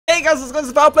Hey guys, what's going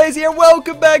on? DefildPlays here.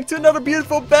 Welcome back to another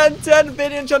beautiful Ben 10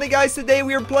 video. And Johnny guys, today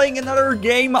we are playing another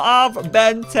game of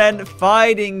Ben 10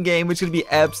 fighting game, which is going to be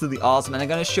absolutely awesome. And I'm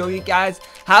going to show you guys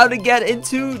how to get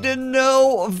into the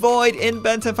no void in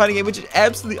Ben 10 fighting game, which is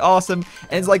absolutely awesome.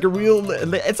 And it's like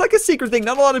it's like a secret thing.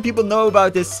 Not a lot of people know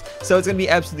about this, so it's going to be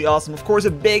absolutely awesome. Of course,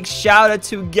 a big shout out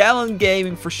to Gallon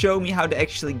Gaming for showing me how to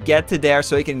actually get to there,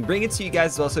 so he can bring it to you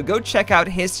guys as well. So go check out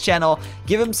his channel,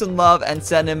 give him some love, and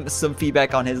send him some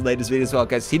feedback on his latest video as well,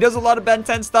 guys. He does a lot of Ben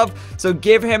 10 stuff, so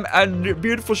give him a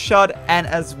beautiful shot, and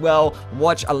as well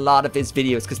watch a lot of his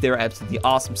videos because they're absolutely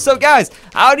awesome. So guys,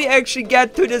 how do you actually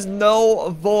get to this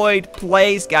no void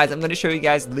place, guys? I'm going to show you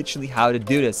guys literally how to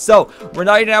do this. So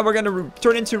right now we're going to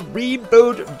turn into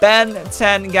reboot Ben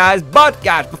 10, guys. But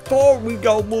guys, before we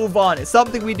go move on, it's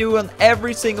something we do on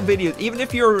every single video. Even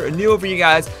if you're new over here,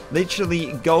 guys,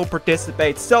 literally go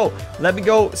participate. So let me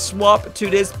go swap to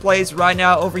this place right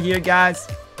now over here, guys.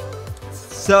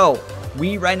 So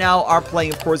we right now are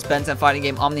playing, of course, Ben 10 fighting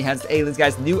game, Omni Hands Aliens,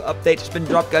 guys. New update has been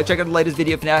dropped, guys. Check out the latest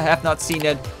video if you have not seen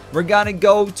it. We're gonna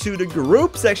go to the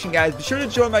group section, guys. Be sure to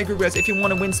join my group, guys, if you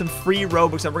want to win some free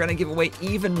Robux, and we're gonna give away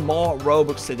even more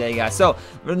Robux today, guys. So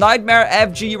Nightmare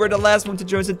FG, you were the last one to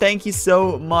join, so thank you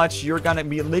so much. You're gonna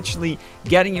be literally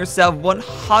getting yourself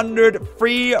 100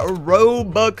 free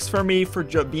Robux for me for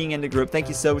being in the group. Thank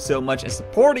you so much and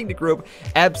supporting the group.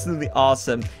 Absolutely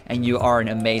awesome, and you are an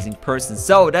amazing person.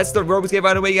 So that's the Robux giveaway,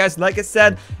 by the way, guys. Like I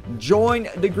said, join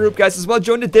the group, guys, as well.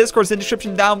 Join the Discord. It's in the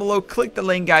description down below. Click the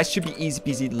link, guys. Should be easy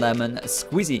peasy lemon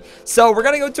squeezy. So we're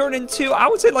gonna go turn into, I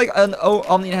would say, like an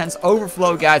Omni Enhanced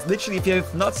Overflow, guys. Literally, if you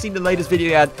have not seen the latest video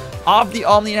yet of the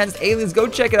Omni Enhanced Aliens, go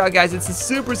check it out, guys. It's a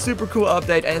super cool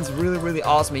update, and it's really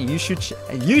awesome. And you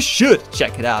should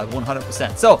check it out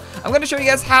 100%. So I'm gonna show you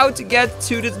guys how to get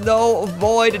to this no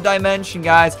void dimension,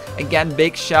 guys. Again,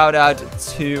 big shout out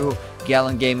to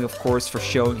Gallon Gaming, of course, for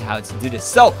showing how to do this.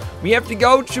 So we have to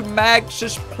go to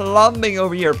Max's Plumbing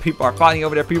over here. People are fighting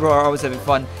over there. People are always having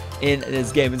fun in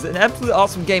this game. It's an absolutely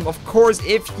awesome game. Of course,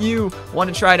 if you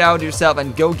want to try it out yourself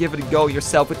and go give it a go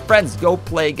yourself with friends, go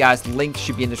play, guys. The link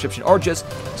should be in the description, or just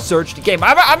search the game.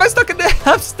 I'm stuck in the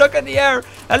I'm stuck in the air.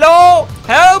 Hello,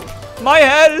 help! My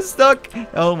head is stuck.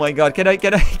 Oh my god, can I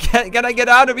get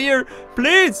out of here,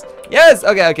 please? Yes.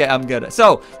 Okay, I'm good.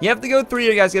 So you have to go through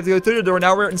here, guys. You have to go through the door.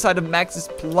 Now we're inside of Max's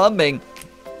Plumbing,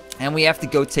 and we have to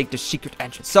go take the secret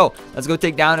entrance. So let's go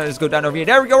take down, and let's go down over here.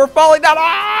 There we go. We're falling down.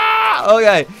 Ah!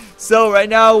 Okay. So right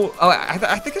now,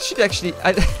 I think I should actually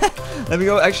let me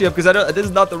go actually up, because this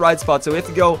is not the right spot. So we have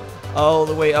to go all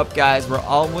the way up, guys. We're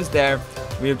almost there.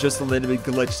 We have just a little bit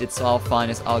glitched. It's all fine.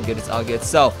 It's all good. It's all good.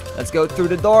 So let's go through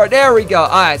the door. There we go. All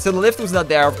right. So the lift was not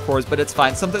there, of course, but it's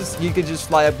fine. Sometimes you can just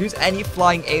fly up. Use any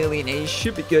flying alien, and you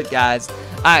should be good, guys.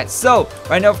 All right. So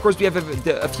right now, of course, we have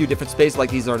a few different spaces. Like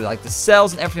these are like the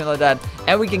cells and everything like that.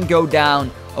 And we can go down,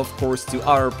 of course, to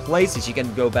other places. You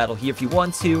can go battle here if you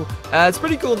want to. It's a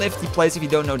pretty cool, nifty place if you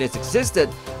don't know this existed.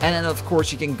 And then, of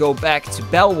course, you can go back to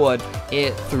Bellwood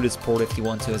through this port if you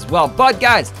want to as well. But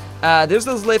guys, there's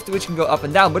this lift which can go up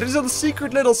and down, but there's a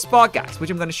secret little spot, guys, which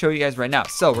I'm going to show you guys right now.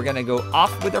 So we're going to go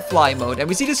off with our fly mode, and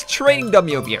we see this training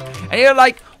dummy over here. And you're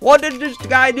like, what did this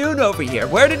guy do over here?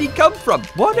 Where did he come from?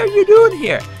 What are you doing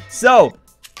here? So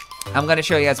I'm going to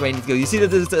show you guys where you need to go. You see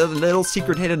that there's a little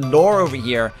secret hidden door over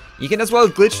here. You can as well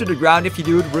glitch to the ground if you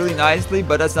do it really nicely,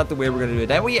 but that's not the way we're going to do it.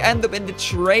 Then we end up in the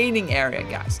training area,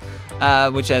 guys,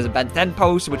 which has a Ben 10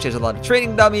 post, which has a lot of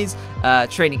training dummies,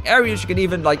 training areas. You can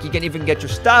even get your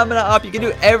stamina up. You can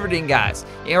do everything, guys.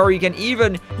 Or you can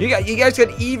even, you guys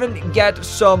can even get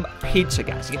some pizza,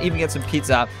 guys. You can even get some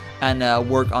pizza and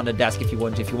work on the desk if you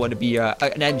want to be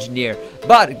an engineer.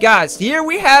 But guys, here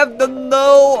we have the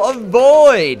no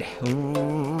void.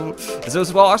 Ooh. So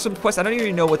as well, awesome quests. I don't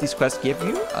even know what these quests give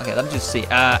you. Okay, let me just see.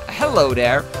 Hello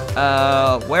there.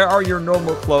 Where are your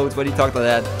normal clothes? What do you talk about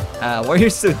that? Why are you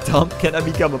so dumb? Can I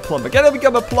become a plumber? Can I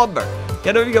become a plumber?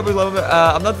 Can I become a plumber?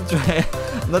 I'm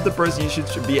not the person you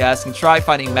should be asking. Try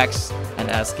finding Max and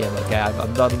ask him. Okay,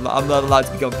 I'm not allowed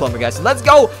to become a plumber, guys. So let's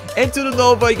go into the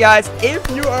no void, guys. If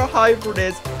you are hyped for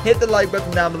this, hit the like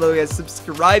button down below, guys.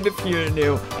 Subscribe if you're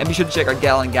new, and be sure to check our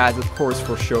Gallon, guys, of course,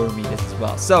 for showing me this as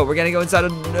well. So we're gonna go inside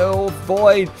of no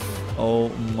void. Oh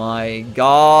my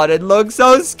god, it looks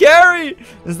so scary.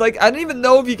 It's like, I don't even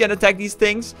know if you can attack these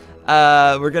things.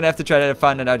 We're gonna have to try to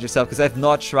find it out yourself, because I've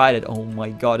not tried it. Oh my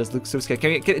god, this looks so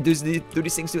scary. Do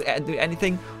these things do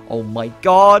anything? Oh my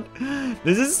god,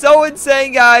 this is so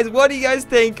insane, guys. What do you guys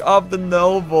think of the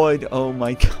no void? Oh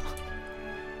my god,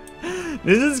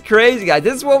 this is crazy, guys.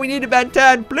 This is what we need to Ben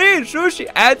 10. Please, Sushi,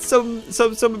 add some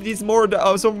of these more,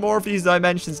 some more of these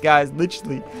dimensions, guys.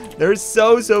 Literally, they're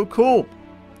so cool.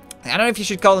 I don't know if you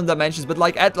should call them dimensions, but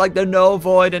like add like the null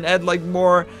void and add like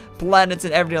more planets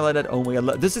and everything like that. Oh my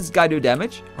god, does this guy do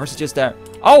damage? Or is it just there?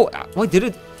 Oh, wait, did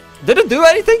it do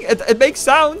anything? It makes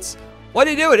sounds. What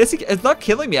did it do? It's not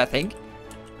killing me, I think.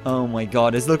 Oh my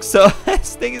god, this looks so...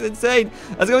 this thing is insane.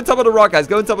 Let's go on top of the rock, guys.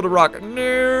 Go on top of the rock.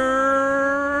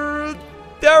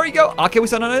 There we go. Oh, can we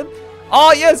stand on it?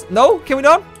 Oh, yes. No, can we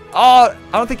not? Oh,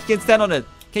 I don't think you can stand on it.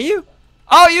 Can you?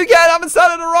 Oh, you can. I'm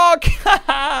inside of the rock.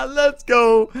 Let's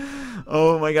go.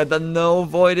 Oh my god, the null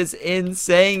void is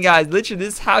insane, guys. Literally,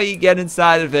 this is how you get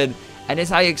inside of it. And this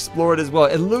is how you explore it as well.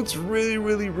 It looks really,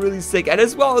 really, really sick. And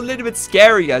as well, a little bit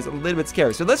scary, guys. A little bit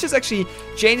scary. So let's just actually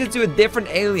change it to a different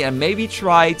alien. Maybe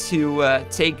try to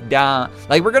take down...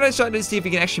 Like, we're going to try to see if we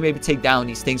can actually maybe take down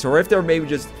these things. Or if they're maybe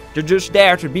just... They're just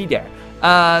there to be there.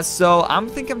 So I'm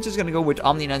just going to go with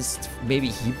Omni-Enhanced, maybe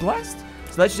Heat Blast.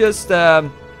 So let's just...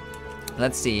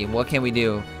 let's see. What can we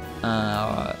do?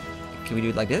 Can we do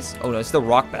it like this? Oh, no. It's still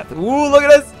Rock Path. Ooh, look at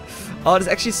this. Oh, this is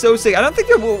actually so sick. I don't think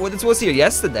this was here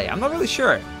yesterday. I'm not really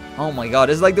sure. Oh my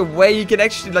god, it's like the way you can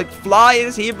actually like fly in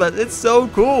this heat, but it's so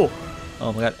cool.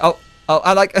 Oh my god. Oh,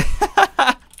 I like...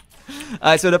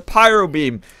 Alright, so the pyro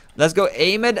beam. Let's go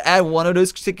aim it at one of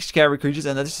those scary creatures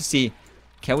and let's just see.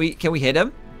 Can we hit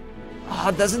him?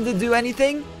 Oh, doesn't it do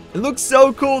anything? It looks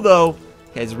so cool though.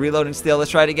 Okay, it's reloading still.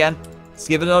 Let's try it again. Let's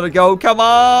give it another go. Come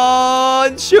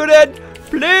on! Shoot it!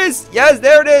 Please! Yes,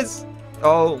 there it is!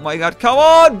 Oh my god, come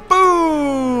on!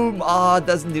 Boom! Ah, it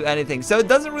doesn't do anything. So it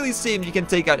doesn't really seem you can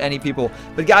take out any people.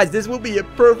 But guys, this will be a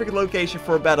perfect location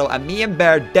for a battle. And me and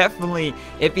Bear definitely,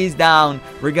 if he's down,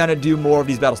 we're gonna do more of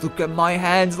these battles. Look at my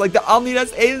hands. Like the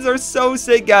Omni-Enhanced aliens are so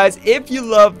sick, guys. If you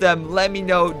love them, let me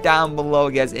know down below,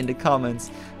 guys, in the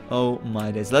comments. Oh my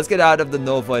days. Let's get out of the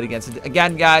null void again. So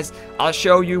again, guys, I'll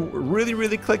show you really,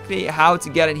 really quickly how to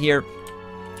get in here.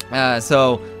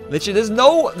 Literally,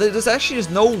 there's actually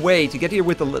just no way to get here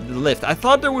with the lift. I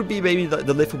thought there would be, maybe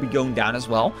the lift would be going down as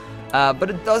well. But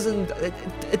it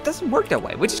doesn't work that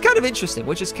way, which is kind of interesting,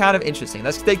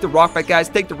 Let's take the rock path, guys.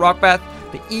 Take the rock path,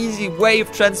 the easy way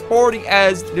of transporting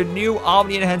as the new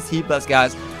Omni-Enhanced Heat Blast,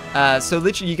 guys. So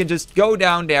literally, you can just go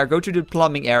down there, go to the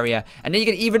plumbing area, and then you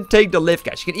can even take the lift,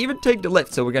 guys. You can even take the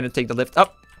lift. So we're going to take the lift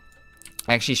up.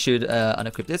 I actually should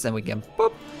unequip this, and we can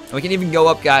boop. And we can even go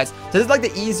up, guys. So this is like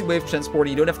the easy way of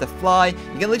transporting. You don't have to fly.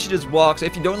 You can literally just walk. So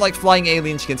if you don't like flying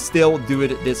aliens, you can still do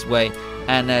it this way.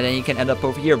 And then you can end up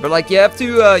over here. But like, you have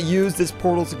to use this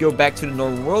portal to go back to the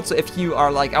normal world. So if you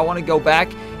are like, I want to go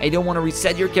back and you don't want to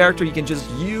reset your character, you can just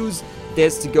use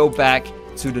this to go back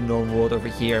to the normal world over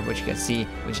here, which you can see,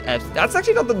 that's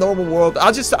actually not the normal world.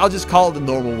 I'll just call it the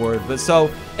normal world. But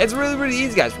so it's really, really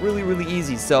easy, guys. Really, really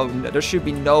easy. So there should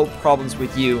be no problems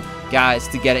with you guys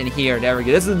to get in here. There we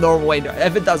go. This is the normal way.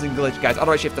 If it doesn't glitch, guys,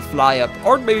 otherwise you have to fly up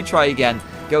or maybe try again.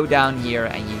 Go down here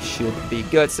and you should be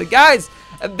good. So guys,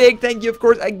 a big thank you, of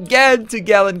course, again to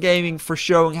Gallon Gaming for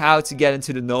showing how to get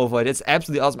into the null void. It's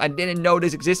absolutely awesome. I didn't know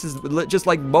this existed, just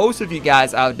like most of you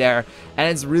guys out there. And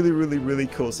it's really, really, really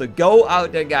cool. So go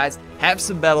out there, guys. Have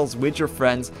some battles with your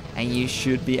friends. And you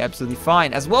should be absolutely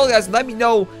fine. As well, guys, let me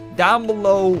know down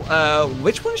below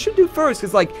which one I should do first.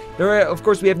 Because, like, there are, of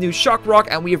course, we have new Shock Rock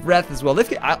and we have Wrath as well.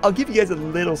 I'll give you guys a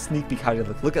little sneak peek how it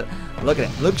looks. Look at it. Look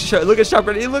at Shock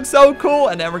Rock. It looks so cool.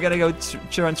 And then we're going to go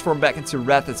transform back into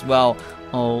Wrath as well.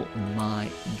 Oh my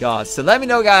god. So let me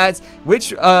know, guys,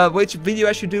 which video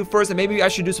I should do first, and maybe I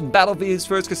should do some battle videos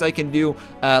first, because I can do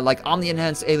like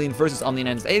Omni-Enhanced Alien versus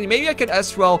Omni-Enhanced Alien. Maybe I could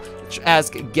as well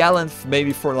ask Gallon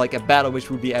maybe for like a battle, which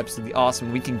would be absolutely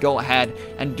awesome. We can go ahead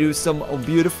and do some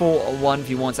beautiful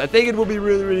 1v1s. I think it will be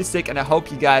really, really sick, and I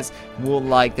hope you guys will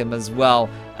like them as well.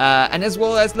 And as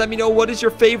well as let me know what is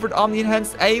your favorite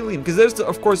Omni-Enhanced Alien, because there's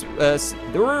of course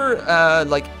there were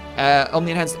like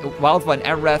Omni-Enhanced Wildfire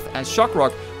and Wrath and Shock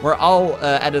Rock were all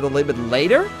added a little bit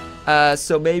later.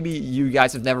 So maybe you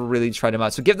guys have never really tried them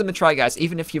out. So give them a try, guys,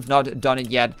 even if you've not done it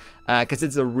yet, because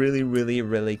it's a really, really,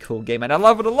 really cool game, and I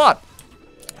love it a lot.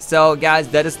 So guys,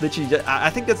 that is literally, I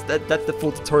think that's the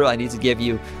full tutorial I need to give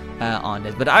you on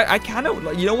this. But I kind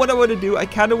of, you know what I want to do? I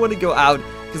kind of want to go out,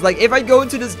 because like if I go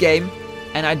into this game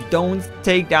and I don't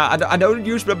take down, I don't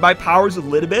use my powers a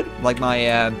little bit, like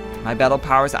my battle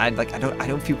powers, I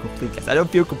don't feel complete, guys. I don't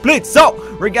feel complete.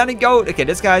 So we're gonna go. Okay,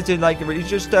 this guy's doing like really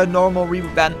just a normal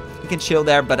reboot band. You can chill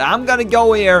there, but I'm gonna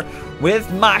go here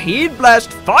with my Heat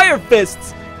Blast Fire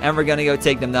Fists, and we're gonna go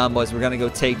take them down, boys. We're gonna go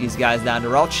take these guys down.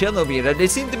 They're all chilling over here. They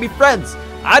seem to be friends.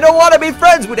 I don't want to be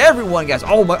friends with everyone, guys.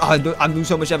 Oh my! I'm doing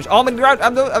so much damage. Oh, I'm in the ground.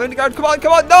 I'm in the ground. Come on,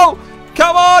 come on, no!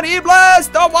 Come on, Heat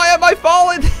Blast! Oh, why am I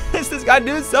falling? Is this guy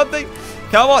doing something?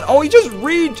 Come on. Oh, he just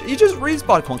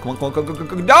respawned. Come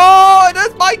on. No,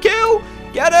 that's my kill.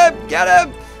 Get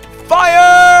him.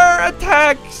 Fire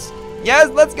attacks. Yes,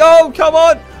 let's go. Come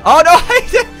on. Oh, no.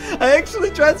 I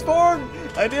actually transformed.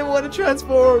 I didn't want to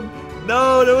transform.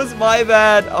 No, that was my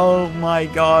bad. Oh, my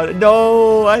God.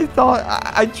 No, I thought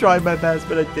I tried my best,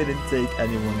 but I didn't take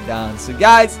anyone down. So,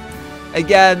 guys,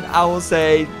 again, I will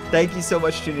say thank you so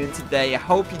much for tuning in today. I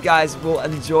hope you guys will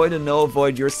enjoy the Null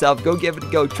Void yourself. Go give it a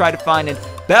go. Try to find it.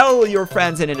 Battle your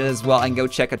friends in it as well. And go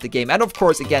check out the game. And, of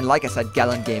course, again, like I said,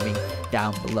 Gallon Gaming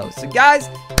down below. So, guys,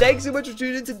 thanks so much for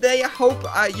tuning in today. I hope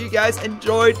you guys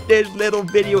enjoyed this little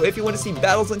video. If you want to see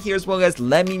battles in here as well, guys,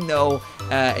 let me know.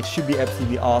 It should be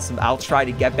absolutely awesome. I'll try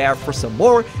to get back for some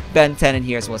more Ben 10 in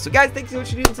here as well. So, guys, thanks so much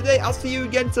for tuning in today. I'll see you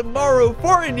again tomorrow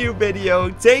for a new video.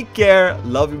 Take care.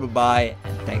 Love you. Bye-bye.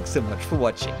 And thanks so much for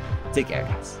watching. Take care,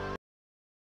 guys.